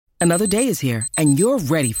Another day is here, and you're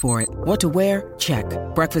ready for it. What to wear? Check.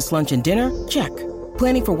 Breakfast, lunch, and dinner? Check.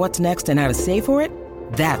 Planning for what's next and how to save for it?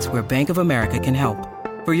 That's where Bank of America can help.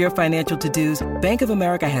 For your financial to-dos, Bank of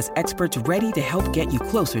America has experts ready to help get you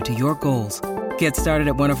closer to your goals. Get started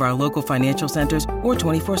at one of our local financial centers or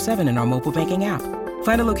 24/7 in our mobile banking app.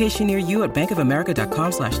 Find a location near you at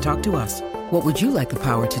bankofamerica.com/talktous. What would you like the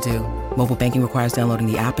power to do? Mobile banking requires downloading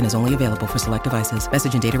the app and is only available for select devices.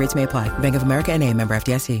 Message and data rates may apply. Bank of America N.A., member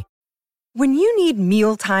FDIC. When you need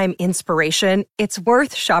mealtime inspiration, it's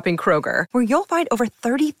worth shopping Kroger, where you'll find over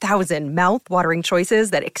 30,000 mouth-watering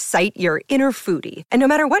choices that excite your inner foodie. And no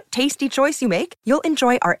matter what tasty choice you make, you'll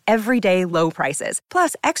enjoy our everyday low prices,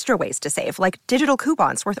 plus extra ways to save, like digital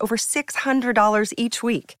coupons worth over $600 each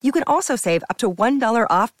week. You can also save up to $1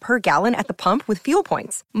 off per gallon at the pump with fuel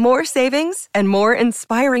points. More savings and more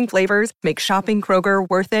inspiring flavors make shopping Kroger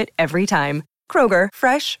worth it every time. Kroger,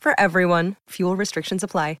 fresh for everyone. Fuel restrictions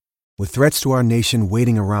apply. With threats to our nation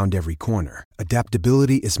waiting around every corner,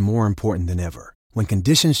 adaptability is more important than ever. When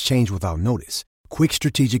conditions change without notice, quick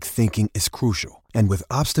strategic thinking is crucial. And with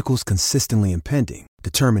obstacles consistently impending,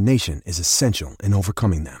 determination is essential in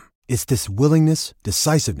overcoming them. It's this willingness,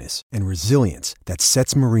 decisiveness, and resilience that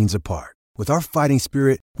sets Marines apart. With our fighting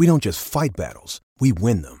spirit, we don't just fight battles, we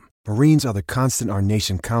win them. Marines are the constant our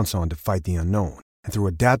nation counts on to fight the unknown. And through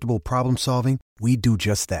adaptable problem solving, we do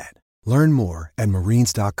just that. Learn more at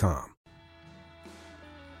marines.com.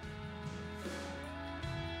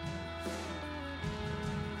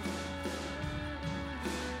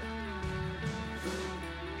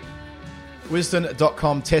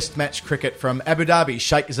 Wisden.com test match cricket from Abu Dhabi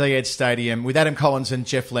Sheikh Zayed Stadium with Adam Collins and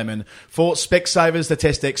Jeff Lemon for Specsavers, the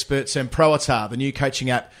test experts, and ProAtar, the new coaching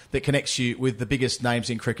app that connects you with the biggest names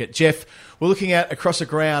in cricket. Jeff, we're looking at across a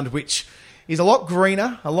ground which is a lot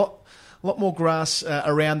greener, a lot more grass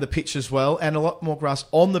around the pitch as well, and a lot more grass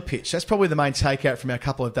on the pitch. That's probably the main takeout from our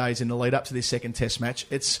couple of days in the lead up to this second test match.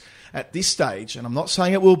 It's at this stage, and I'm not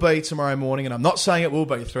saying it will be tomorrow morning, and I'm not saying it will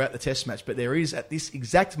be throughout the test match, but there is at this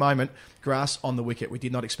exact moment grass on the wicket. We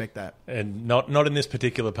did not expect that. And not in this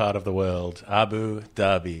particular part of the world. Abu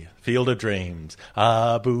Dhabi, Field of Dreams.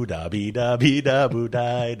 Abu Dhabi, Dhabi, Dhabu,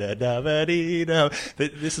 Dai, da, da, ba, dee, da.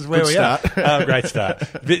 This is where Good we start. are. Great start.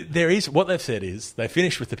 There is, what they've said is, they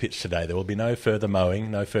finished with the pitch today. There will be no further mowing,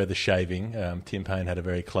 no further shaving. Tim Payne had a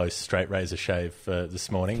very close straight razor shave this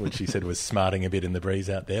morning, which he said was smarting a bit in the breeze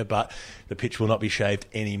out there, but the pitch will not be shaved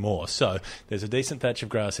anymore. So there's a decent thatch of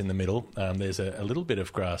grass in the middle. There's a little bit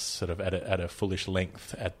of grass sort of at a fullish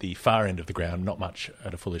length at the far end of the ground, not much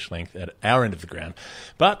at a fullish length at our end of the ground.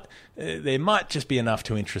 But there might just be enough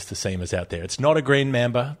to interest the seamers out there. It's not a green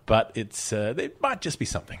mamba, but there might just be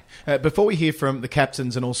something. Before we hear from the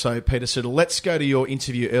captains and also Peter Siddle, let's go to your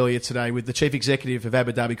interview earlier today with the Chief Executive of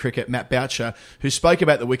Abu Dhabi Cricket, Matt Boucher, who spoke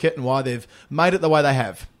about the wicket and why they've made it the way they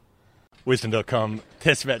have. Wisden.com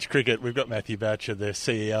Test Match Cricket. We've got Matthew Boucher, the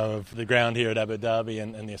CEO of the ground here at Abu Dhabi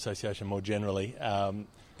and the association more generally.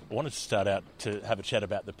 I wanted to start out to have a chat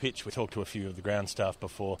about the pitch. We talked to a few of the ground staff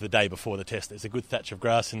the day before the test. There's a good thatch of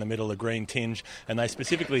grass in the middle, a green tinge, and they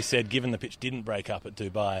specifically said, given the pitch didn't break up at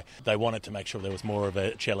Dubai, they wanted to make sure there was more of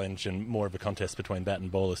a challenge and more of a contest between bat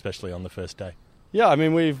and ball, especially on the first day. Yeah, I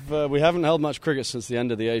mean, we haven't held much cricket since the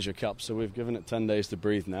end of the Asia Cup, so we've given it 10 days to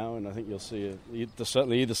breathe now, and I think you'll see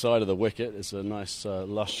certainly either side of the wicket is a nice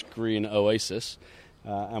lush green oasis.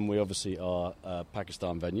 And we obviously are a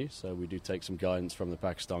Pakistan venue, so we do take some guidance from the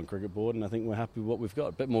Pakistan Cricket Board, and I think we're happy with what we've got.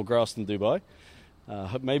 A bit more grass than Dubai.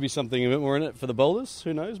 Maybe something a bit more in it for the bowlers,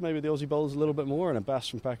 who knows? Maybe the Aussie bowlers a little bit more, and a Bass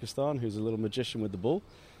from Pakistan, who's a little magician with the ball.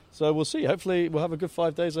 So we'll see. Hopefully we'll have a good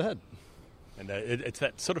 5 days ahead. And it's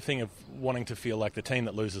that sort of thing of wanting to feel like the team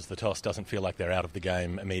that loses the toss doesn't feel like they're out of the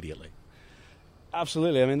game immediately.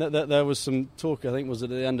 Absolutely. I mean, there was some talk, I think, was at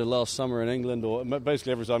the end of last summer in England, or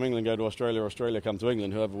basically every time England go to Australia, Australia come to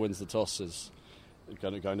England, whoever wins the toss is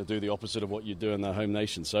going to do the opposite of what you do in their home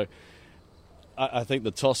nation. So I think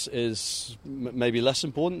the toss is maybe less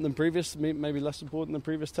important than previous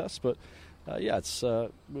tests, but it's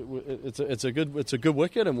a good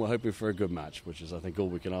wicket, and we're hoping for a good match, which is I think all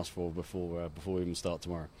we can ask for before we even start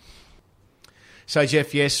tomorrow. So,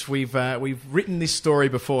 Jeff, yes, we've written this story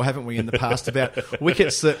before, haven't we, in the past, about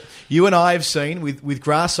wickets that you and I have seen with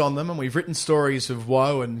grass on them, and we've written stories of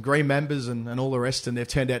woe and green mambas and all the rest, and they've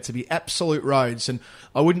turned out to be absolute roads, and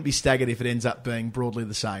I wouldn't be staggered if it ends up being broadly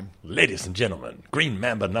the same. Ladies and gentlemen, green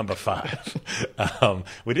mamba number 5.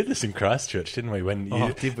 We did this in Christchurch, didn't we?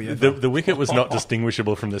 Did we ever? The wicket was not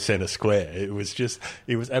distinguishable from the centre square. It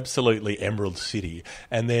was absolutely Emerald City,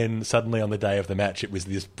 and then suddenly on the day of the match, it was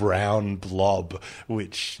this brown blob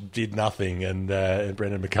which did nothing, and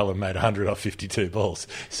Brendan McCullum made 100 off 52 balls.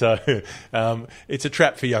 So it's a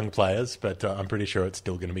trap for young players, but I'm pretty sure it's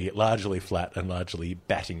still going to be largely flat and largely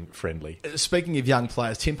batting friendly. Speaking of young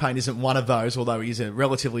players, Tim Paine isn't one of those, although he's a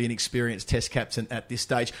relatively inexperienced Test captain at this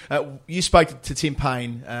stage. You spoke to Tim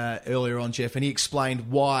Paine earlier on, Jeff, and he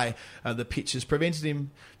explained why the pitch has prevented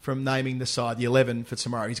him from naming the side, the 11, for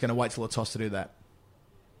tomorrow. He's going to wait till the toss to do that.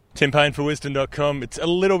 Tim Paine for Wisden.com. It's a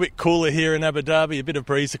little bit cooler here in Abu Dhabi, a bit of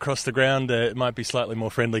breeze across the ground. It might be slightly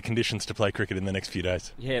more friendly conditions to play cricket in the next few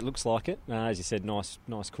days. Yeah, it looks like it. As you said, nice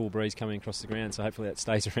cool breeze coming across the ground, so hopefully that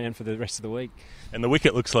stays around for the rest of the week. And the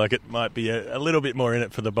wicket looks like it might be a little bit more in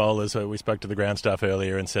it for the bowlers. We spoke to the ground staff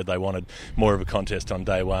earlier and said they wanted more of a contest on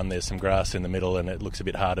day one. There's some grass in the middle and it looks a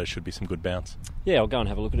bit harder. Should be some good bounce. Yeah, I'll go and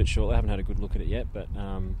have a look at it shortly. I haven't had a good look at it yet, but...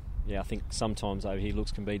 yeah, I think sometimes over here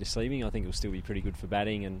looks can be deceiving. I think it'll still be pretty good for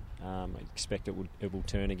batting, and I expect it will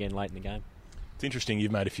turn again late in the game. It's interesting,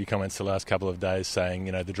 you've made a few comments the last couple of days saying,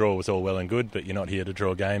 the draw was all well and good, but you're not here to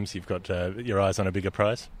draw games. You've got your eyes on a bigger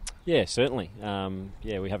prize. Yeah, certainly.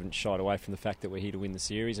 We haven't shied away from the fact that we're here to win the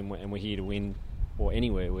series, and we're here to win, or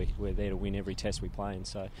anywhere, we're there to win every test we play. And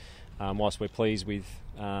so whilst we're pleased with,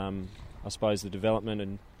 I suppose, the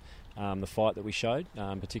development and the fight that we showed,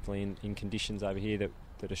 particularly in conditions over here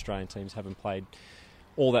that Australian teams haven't played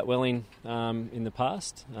all that well in the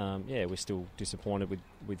past. We're still disappointed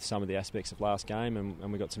with some of the aspects of last game,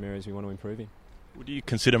 and we've got some areas we want to improve in. Would you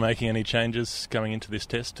consider making any changes going into this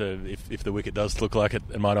test? If the wicket does look like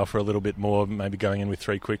it might offer a little bit more, maybe going in with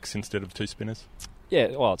 3 quicks instead of 2 spinners?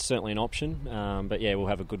 Yeah, well, it's certainly an option. We'll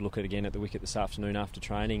have a good look at the wicket this afternoon after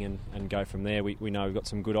training and go from there. We know we've got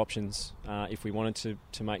some good options if we wanted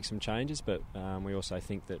to make some changes, but we also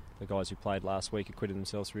think that the guys who played last week acquitted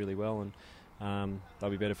themselves really well, and they'll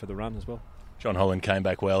be better for the run as well. John Holland came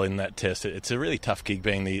back well in that test. It's a really tough gig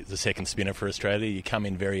being the second spinner for Australia. You come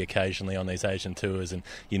in very occasionally on these Asian tours and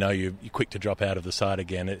you're quick to drop out of the side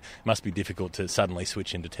again. It must be difficult to suddenly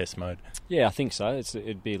switch into test mode. Yeah, I think so.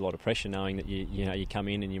 It'd be a lot of pressure knowing that you come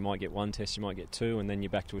in and you might get 1 test, you might get 2, and then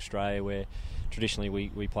you're back to Australia where traditionally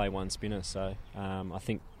we play 1 spinner. So I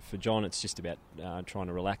think for John it's just about trying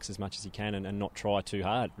to relax as much as he can and not try too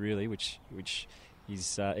hard, really, which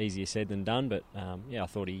is easier said than done, but I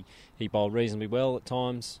thought he bowled reasonably well at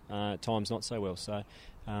times not so well, so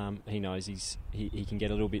he knows he can get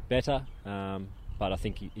a little bit better, but I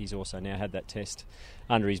think he's also now had that test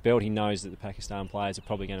under his belt. He knows that the Pakistan players are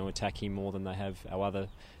probably going to attack him more than they have our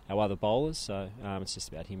other bowlers, so it's just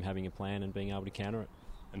about him having a plan and being able to counter it.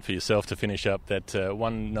 And for yourself to finish up that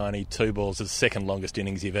 192 balls is the second longest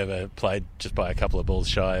innings you've ever played, just by a couple of balls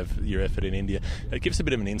shy of your effort in India. It gives a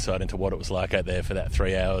bit of an insight into what it was like out there for that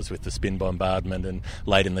 3 hours with the spin bombardment and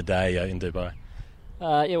late in the day in Dubai.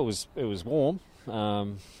 It was warm.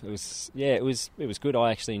 It was good.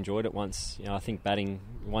 I actually enjoyed it once. I think batting,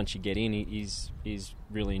 once you get in, is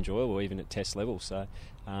really enjoyable, even at test level. So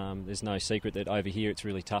there's no secret that over here it's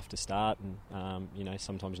really tough to start, and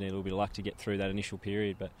sometimes you need a little bit of luck to get through that initial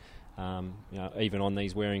period. But even on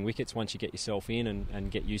these wearing wickets, once you get yourself in and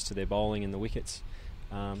get used to their bowling and the wickets,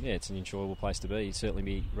 it's an enjoyable place to be. You'd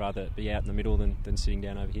certainly rather be out in the middle than sitting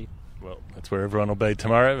down over here. Well, that's where everyone will be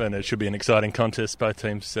tomorrow, and it should be an exciting contest. Both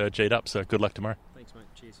teams G'd up, so good luck tomorrow. Thanks, mate.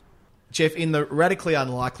 Cheers. Jeff, in the radically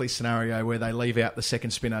unlikely scenario where they leave out the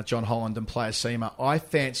second spinner, John Holland, and play a seamer, I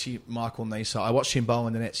fancy Michael Neser. I watched him bowl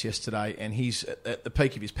in the nets yesterday, and he's at the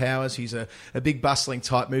peak of his powers. He's a big bustling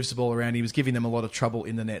type, moves the ball around. He was giving them a lot of trouble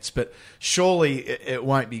in the nets, but surely he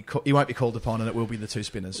won't be called upon, and it will be the 2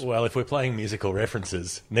 spinners. Well, if we're playing musical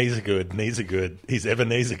references, knees are good, he's ever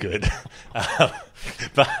knees are good.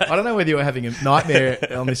 But I don't know whether you're having a nightmare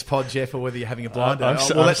on this pod, Jeff, or whether you're having a blinder. I'm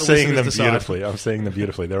seeing them beautifully. I'm seeing them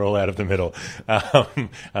beautifully. They're all out of the middle,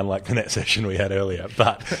 unlike the net session we had earlier.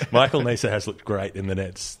 But Michael Neser has looked great in the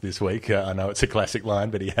nets this week. I know it's a classic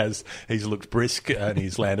line, but he's looked brisk and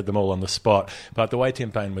he's landed them all on the spot. But the way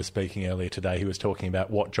Tim Paine was speaking earlier today, he was talking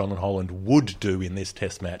about what John Holland would do in this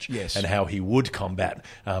test match, yes, and how he would combat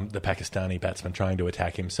the Pakistani batsman trying to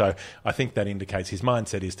attack him. So I think that indicates his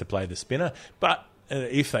mindset is to play the spinner, but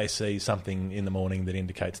if they see something in the morning that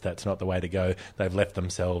indicates that's not the way to go, they've left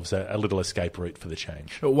themselves a little escape route for the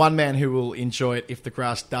change. But one man who will enjoy it if the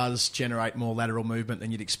grass does generate more lateral movement than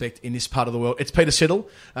you'd expect in this part of the world, it's Peter Siddle.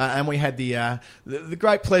 And we had the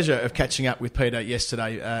great pleasure of catching up with Peter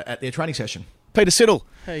yesterday at their training session. Peter Siddle.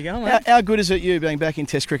 How you going, mate? How good is it you being back in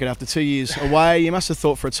Test cricket after 2 years away? You must have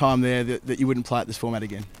thought for a time there that you wouldn't play at this format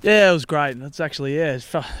again. Yeah, it was great. That's actually, it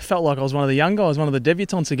felt like I was one of the young guys, one of the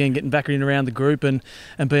debutants again, getting back in around the group and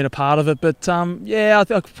being a part of it. But I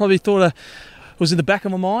probably thought was in the back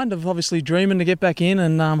of my mind of obviously dreaming to get back in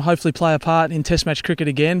and hopefully play a part in Test match cricket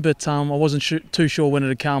again, but I wasn't too sure when it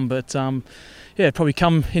would come. But it'd probably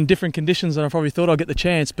come in different conditions than I probably thought I'd get the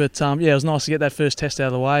chance. But it was nice to get that first test out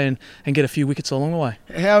of the way and get a few wickets along the way.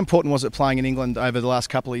 How important was it playing in England over the last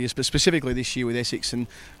couple of years, but specifically this year with Essex, and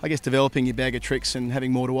I guess developing your bag of tricks and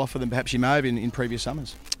having more to offer than perhaps you may have in previous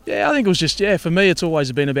summers? Yeah, I think it was just, for me it's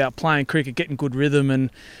always been about playing cricket, getting good rhythm and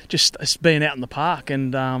just being out in the park.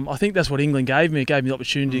 And I think that's what England gave me. It gave me the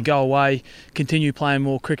opportunity to go away, continue playing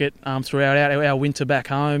more cricket throughout our winter back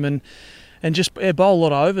home and just bowl a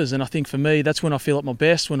lot of overs. And I think for me, that's when I feel at my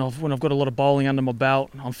best, when I've got a lot of bowling under my belt.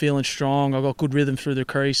 I'm feeling strong, I've got good rhythm through the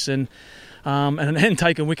crease and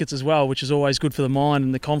taking wickets as well, which is always good for the mind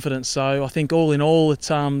and the confidence. So I think all in all, it's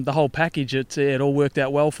the whole package. It all worked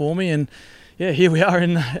out well for me, and here we are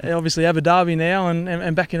in obviously Abu Dhabi now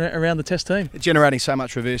and back around the Test team. Generating so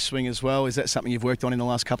much reverse swing as well, is that something you've worked on in the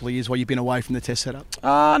last couple of years while you've been away from the Test setup?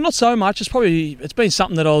 Not so much. It's been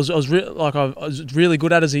something that I was really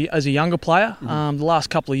good at as a younger player. The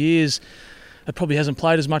last couple of years, it probably hasn't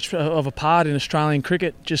played as much of a part in Australian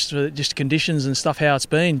cricket, just conditions and stuff, how it's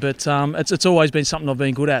been. But it's always been something I've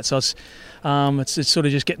been good at. So it's sort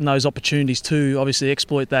of just getting those opportunities to obviously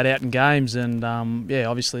exploit that out in games. And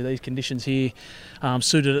obviously these conditions here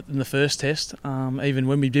suited it in the first test, even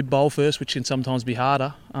when we did bowl first, which can sometimes be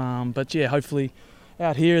harder. But hopefully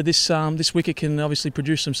out here, this wicket can obviously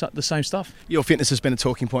produce the same stuff. Your fitness has been a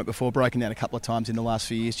talking point before, broken down a couple of times in the last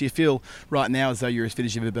few years. Do you feel right now as though you're as fit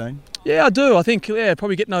as you've ever been? Yeah, I do. I think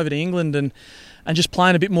probably getting over to England and just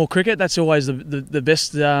playing a bit more cricket, that's always the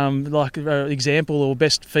best example or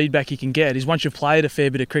best feedback you can get is once you've played a fair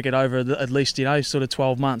bit of cricket over at least sort of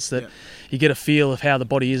 12 months that you get a feel of how the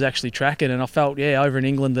body is actually tracking. And I felt over in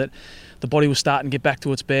England that the body was starting to get back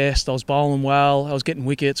to its best. I was bowling well. I was getting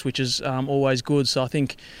wickets, which is always good. So I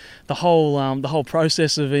think the whole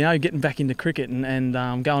process of getting back into cricket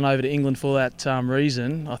and going over to England for that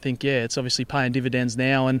reason, I think it's obviously paying dividends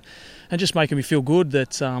now and just making me feel good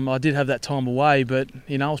that I did have that time away. But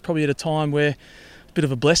I was probably at a time where bit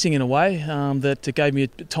of a blessing in a way that it gave me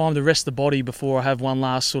time to rest the body before I have one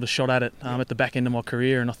last sort of shot at it at the back end of my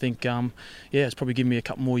career. And I think it's probably given me a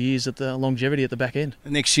couple more years at the longevity at the back end.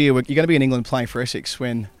 Next year you're going to be in England playing for Essex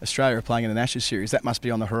when Australia are playing in an Ashes series. That must be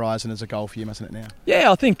on the horizon as a goal for you, mustn't it now? Yeah,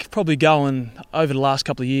 I think probably going over the last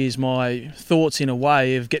couple of years, my thoughts in a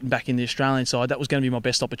way of getting back in the Australian side, that was going to be my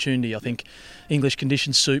best opportunity. I think English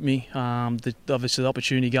conditions suit me. Obviously the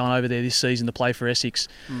opportunity going over there this season to play for Essex.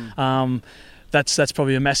 That's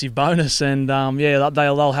probably a massive bonus, and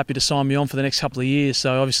they're happy to sign me on for the next couple of years.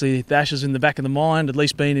 So obviously the Ashes in the back of the mind, at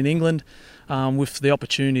least being in England, with the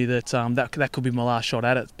opportunity that could be my last shot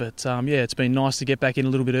at it. But it's been nice to get back in a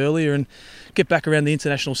little bit earlier and get back around the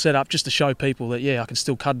international setup just to show people that I can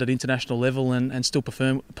still cut at international level and still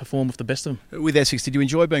perform with the best of them. With Essex, did you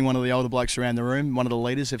enjoy being one of the older blokes around the room, one of the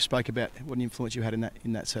leaders? Have spoke about what influence you had in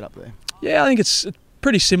that setup there? Yeah, I think it's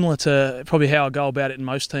pretty similar to probably how I go about it in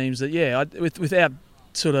most teams. That without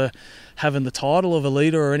sort of having the title of a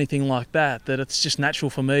leader or anything like that, that it's just natural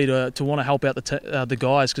for me to want to help out the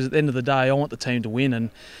guys, because at the end of the day I want the team to win, and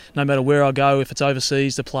no matter where I go, if it's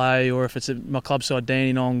overseas to play or if it's at my club side,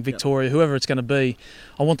 Dandenong, Victoria, whoever it's going to be,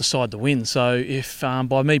 I want the side to win. So if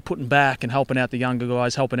by me putting back and helping out the younger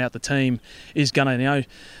guys, helping out the team is going to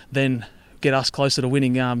then get us closer to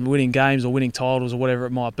winning games or winning titles or whatever it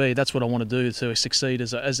might be. That's what I want to do to succeed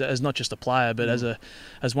as not just a player, but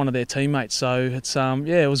as one of their teammates. So it's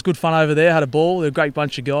it was good fun over there. Had a ball. They're a great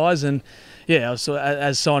bunch of guys, and I was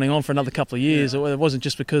as signing on for another couple of years. It wasn't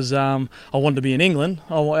just because I wanted to be in England.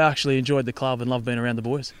 I actually enjoyed the club and loved being around the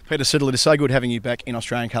boys. Peter Siddle, it is so good having you back in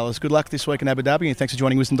Australian colours. Good luck this week in Abu Dhabi, and thanks for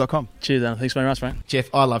joining Wisdom.com. Cheers, Anna. Thanks very much, mate. Jeff,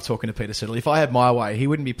 I love talking to Peter Siddle. If I had my way, he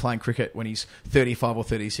wouldn't be playing cricket when he's 35 or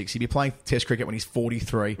 36. He'd be playing Test cricket when he's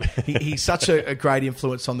 43. He's such a great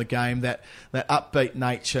influence on the game, that upbeat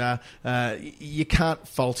nature. You can't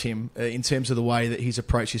fault him in terms of the way that he's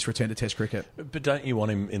approached his return to Test cricket. But don't you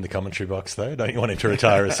want him in the commentary box, though? Don't you want him to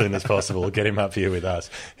retire as soon as possible? Get him up here with us.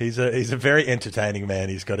 He's a very entertaining man.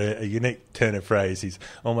 He's got a unique turn of phrase. He's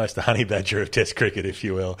almost the honey badger of Test cricket, if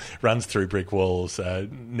you will. Runs through brick walls,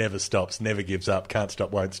 never stops, never gives up, can't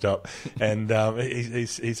stop, won't stop. And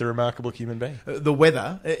he's a remarkable human being. The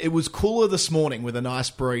weather, it was cooler this morning with a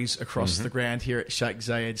nice breeze across the ground here at Sheikh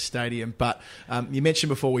Zayed Stadium. But you mentioned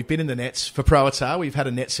before, we've been in the nets for Pro Atar. We've had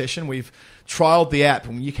a net session. We've trialled the app,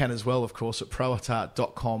 and you can as well, of course, at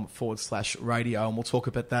proatar.com/net. radio, and we'll talk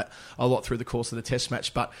about that a lot through the course of the Test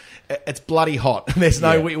match. But it's bloody hot. There's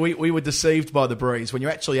no, we were deceived by the breeze. When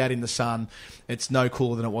you're actually out in the sun, it's no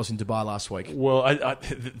cooler than it was in Dubai last week. Well,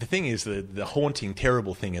 the thing is, the haunting,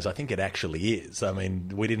 terrible thing is, I think it actually is. I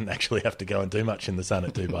mean, we didn't actually have to go and do much in the sun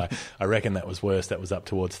at Dubai. I reckon that was worse. That was up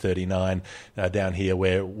towards 39. Down here,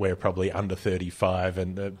 we're probably under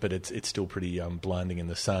 35, but it's still pretty blinding in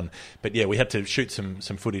the sun. But yeah, we had to shoot some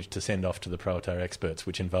footage to send off to the Pro Tour experts,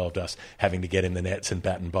 which involved us having to get in the nets and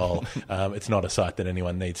bat and bowl. It's not a sight that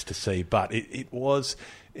anyone needs to see, but it was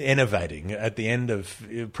innovating. At the end of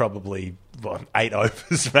probably 8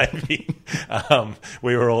 overs, maybe,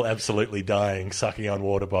 we were all absolutely dying, sucking on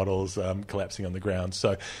water bottles, collapsing on the ground.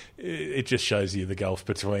 So it just shows you the gulf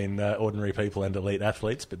between ordinary people and elite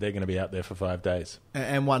athletes, but they're going to be out there for 5 days.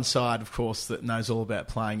 And one side, of course, that knows all about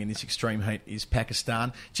playing in this extreme heat is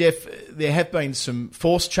Pakistan. Jeff, there have been some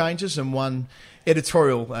forced changes and one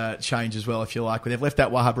editorial change as well, if you like. They've left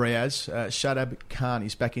out Wahab Riaz. Shadab Khan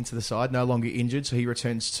is back into the side, no longer injured, so he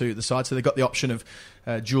returns to the side. So they've got the option of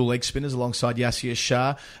dual leg spinners alongside Yasir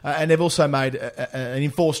Shah. And they've also made an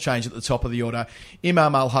enforced change at the top of the order.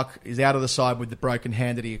 Imam Al-Haq is out of the side with the broken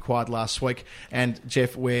hand that he acquired last week. And,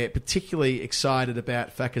 Jeff, we're particularly excited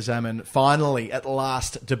about Fakhar Zaman finally, at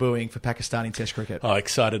last, debuting for Pakistan in Test cricket. Oh,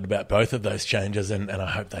 excited about both of those changes, and I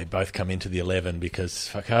hope they both come into the 11, because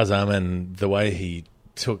Fakhar Zaman, the way he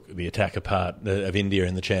took the attack apart of India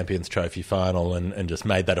in the Champions Trophy final and just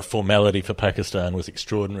made that a formality for Pakistan was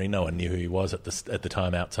extraordinary. No one knew who he was at the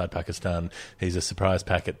time outside Pakistan. He's a surprise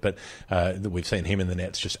packet, but we've seen him in the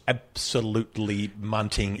nets just absolutely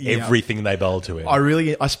munting everything they bowl to him.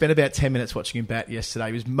 I spent about 10 minutes watching him bat yesterday.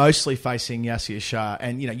 He was mostly facing Yasir Shah,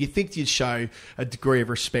 and you think you'd show a degree of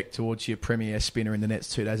respect towards your premier spinner in the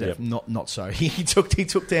nets 2 days. Not so. He took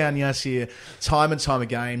down Yasir time and time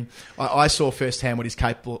again. I saw firsthand what he's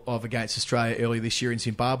capable of against Australia earlier this year in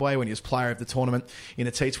Zimbabwe when he was player of the tournament in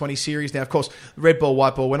a T20 series. Now, of course, red ball,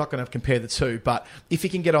 white ball, we're not going to compare the two, but if he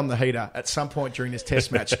can get on the heater at some point during this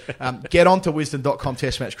Test match, get on to wisdom.com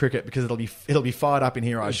Test match cricket, because it'll be fired up in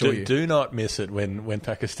here, I assure you. Do not miss it when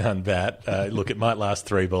Pakistan bat. Look, it might last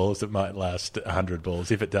 3 balls, it might last 100 balls.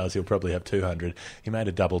 If it does, he'll probably have 200. He made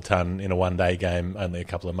a double ton in a one-day game only a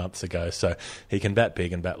couple of months ago, so he can bat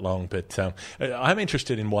big and bat long. But I'm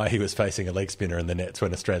interested in why he was facing a leg spinner in the nets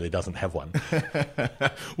when Australia doesn't have one.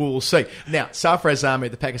 Well, we'll see. Now, Sarfraz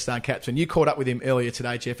Ahmed, the Pakistan captain, you caught up with him earlier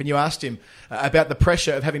today, Jeff, and you asked him about the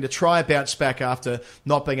pressure of having to try and bounce back after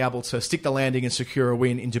not being able to stick the landing and secure a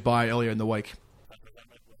win in Dubai earlier in the week.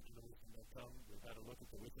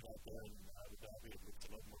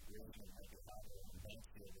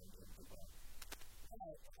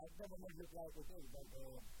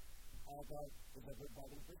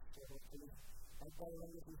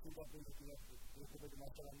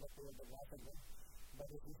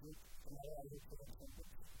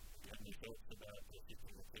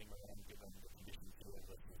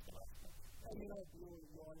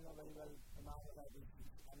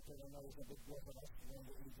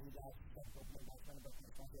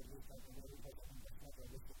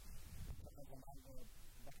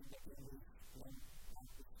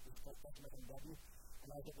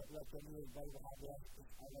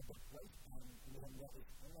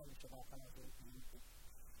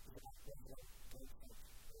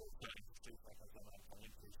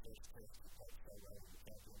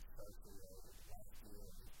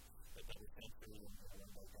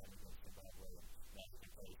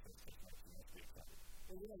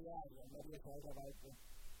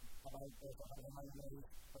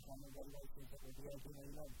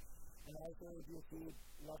 And also, if you see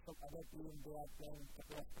lots of other teams, they are playing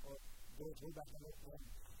across those who back in the game.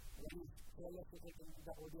 When you play a cricket in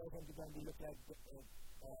the ODI, then you look like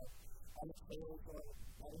Alex Hales or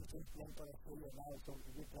Aaron Finch playing for Australia now. So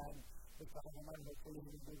if you try and pick up a man, hopefully he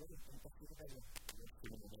will do very fantastic again.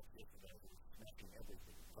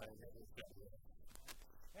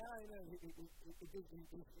 Yeah, it is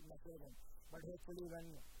in my favor. But hopefully when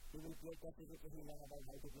he will play test cricket, he will learn about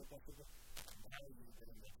how to play test cricket. I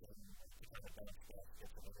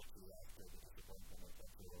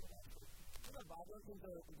don't think it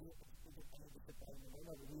is any disappointment.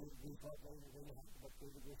 We thought very hard, but they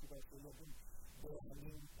will go to the Australia team. They are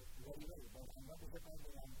doing very well. But I'm not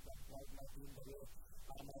disappointed. I'm like my team, the way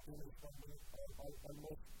my team is responding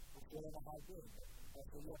almost 4.5 days.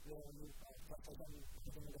 Australia play only second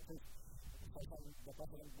hitting in the fifth. Second, the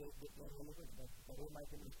president, they play really good. But the way my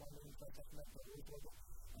team is responding in first match, the way it was,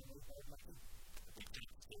 and they played my team. I think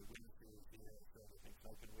they win here, so they think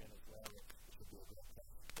they can win as well. It should be a great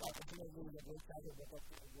test.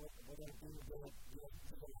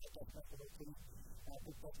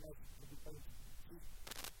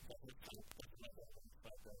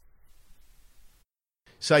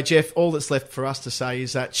 So, Jeff, all that's left for us to say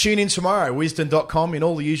is tune in tomorrow, wisden.com, in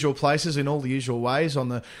all the usual places, in all the usual ways, on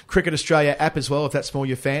the Cricket Australia app as well, if that's more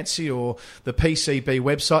your fancy, or the PCB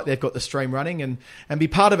website. They've got the stream running, and be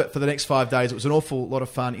part of it for the next 5 days. It was an awful lot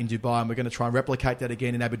of fun in Dubai, and we're going to try and replicate that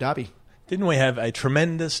again in Abu Dhabi. Didn't we have a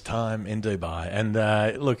tremendous time in Dubai?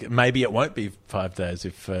 And look, maybe it won't be 5 days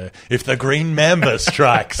if the green mamba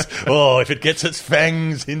strikes, or if it gets its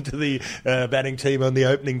fangs into the batting team on the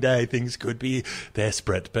opening day. Things could be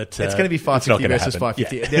desperate, but it's going to be 550 versus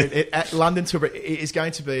 550. Yeah. At London it is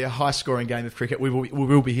going to be a high-scoring game of cricket. We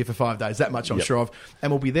will be here for 5 days. That much I'm sure of,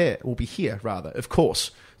 and we'll be there. We'll be here, rather, of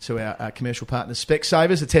course, to our commercial partners,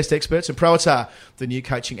 Specsavers, the test experts, and Proatar, the new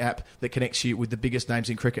coaching app that connects you with the biggest names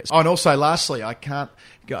in cricket. Oh, and also, lastly, I can't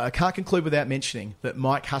conclude without mentioning that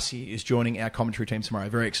Mike Hussey is joining our commentary team tomorrow.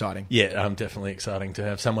 Very exciting. Yeah, definitely exciting to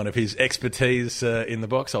have someone of his expertise in the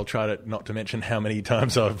box. I'll try not to mention how many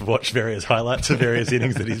times I've watched various highlights of various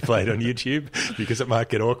innings that he's played on YouTube, because it might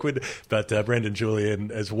get awkward. But Brendan Julian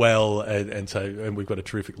as well, and we've got a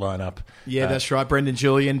terrific lineup. Yeah, that's right. Brendan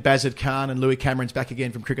Julian, Bazard Khan, and Louis Cameron's back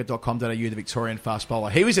again from cricket.com.au, the Victorian fast bowler.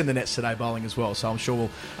 He was in the nets today bowling as well, so I'm sure we'll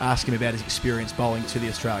ask him about his experience bowling to the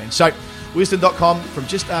Australians. So, Wisden.com from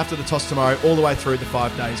just after the toss tomorrow all the way through the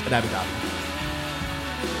 5 days at Abu Dhabi.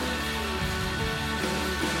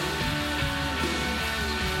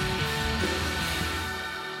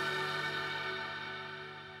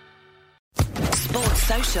 Sports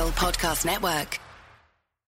Social Podcast Network.